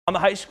On the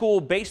high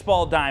school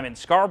baseball diamond,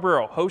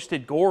 Scarborough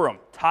hosted Gorham,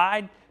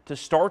 tied to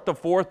start the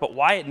fourth, but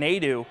Wyatt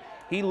Nadeau,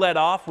 he led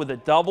off with a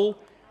double,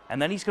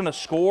 and then he's going to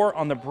score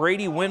on the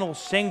Brady Winnell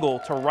single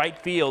to right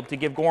field to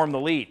give Gorham the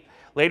lead.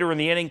 Later in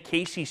the inning,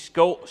 Casey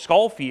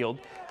Schofield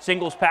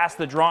singles past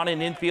the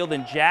drawn-in infield,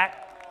 and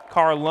Jack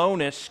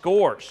Carlonis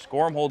scores.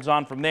 Gorham holds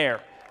on from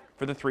there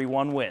for the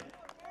 3-1 win.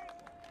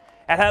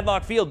 At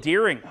Hadlock Field,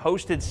 Deering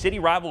hosted city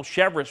rival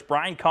Cheverus.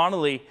 Brian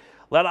Connolly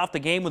led off the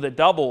game with a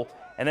double,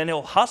 and then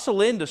he'll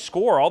hustle in to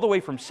score all the way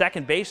from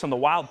second base on the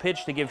wild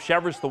pitch to give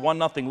Cheverus the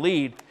 1-0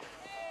 lead.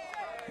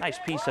 Nice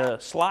piece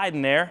of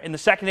sliding there. In the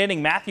second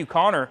inning, Matthew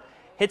Connor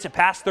hits it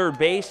past third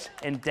base,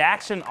 and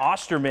Daxon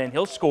Osterman,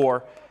 he'll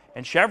score,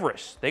 and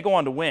Cheverus, they go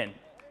on to win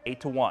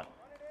 8-1.